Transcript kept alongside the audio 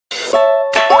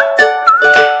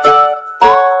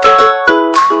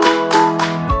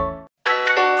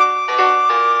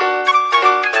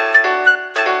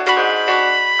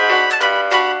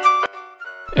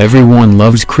Everyone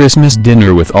loves Christmas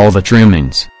dinner with all the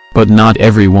trimmings, but not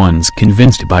everyone's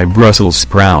convinced by Brussels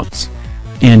sprouts.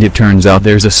 And it turns out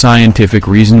there's a scientific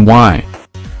reason why.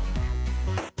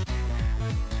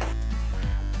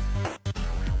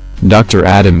 Dr.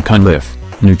 Adam Cunliffe,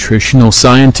 nutritional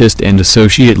scientist and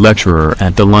associate lecturer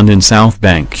at the London South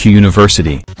Bank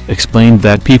University, explained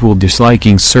that people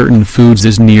disliking certain foods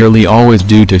is nearly always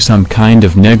due to some kind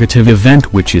of negative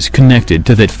event which is connected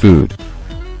to that food.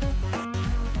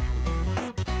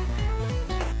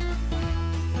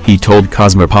 He told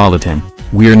Cosmopolitan,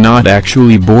 "We're not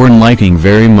actually born liking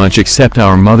very much except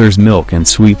our mother's milk and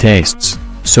sweet tastes,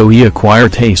 so we acquire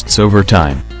tastes over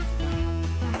time."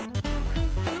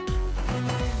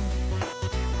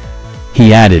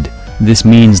 He added, "This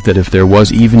means that if there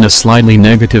was even a slightly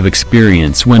negative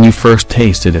experience when you first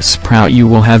tasted a sprout, you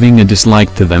will having a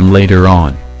dislike to them later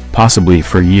on, possibly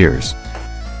for years."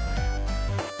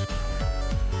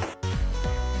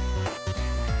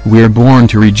 We're born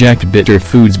to reject bitter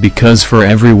foods because for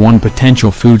every one potential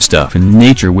foodstuff in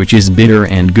nature which is bitter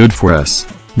and good for us,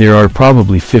 there are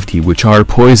probably 50 which are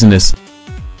poisonous.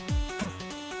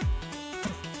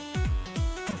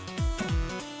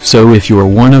 So if you're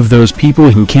one of those people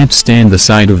who can't stand the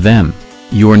sight of them,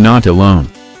 you're not alone.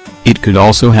 It could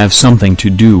also have something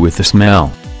to do with the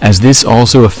smell, as this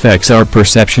also affects our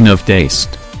perception of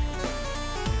taste.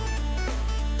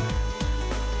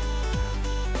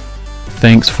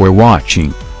 Thanks for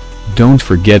watching. Don't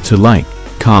forget to like,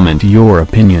 comment your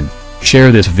opinion,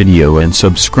 share this video and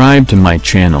subscribe to my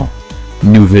channel.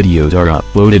 New videos are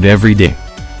uploaded every day.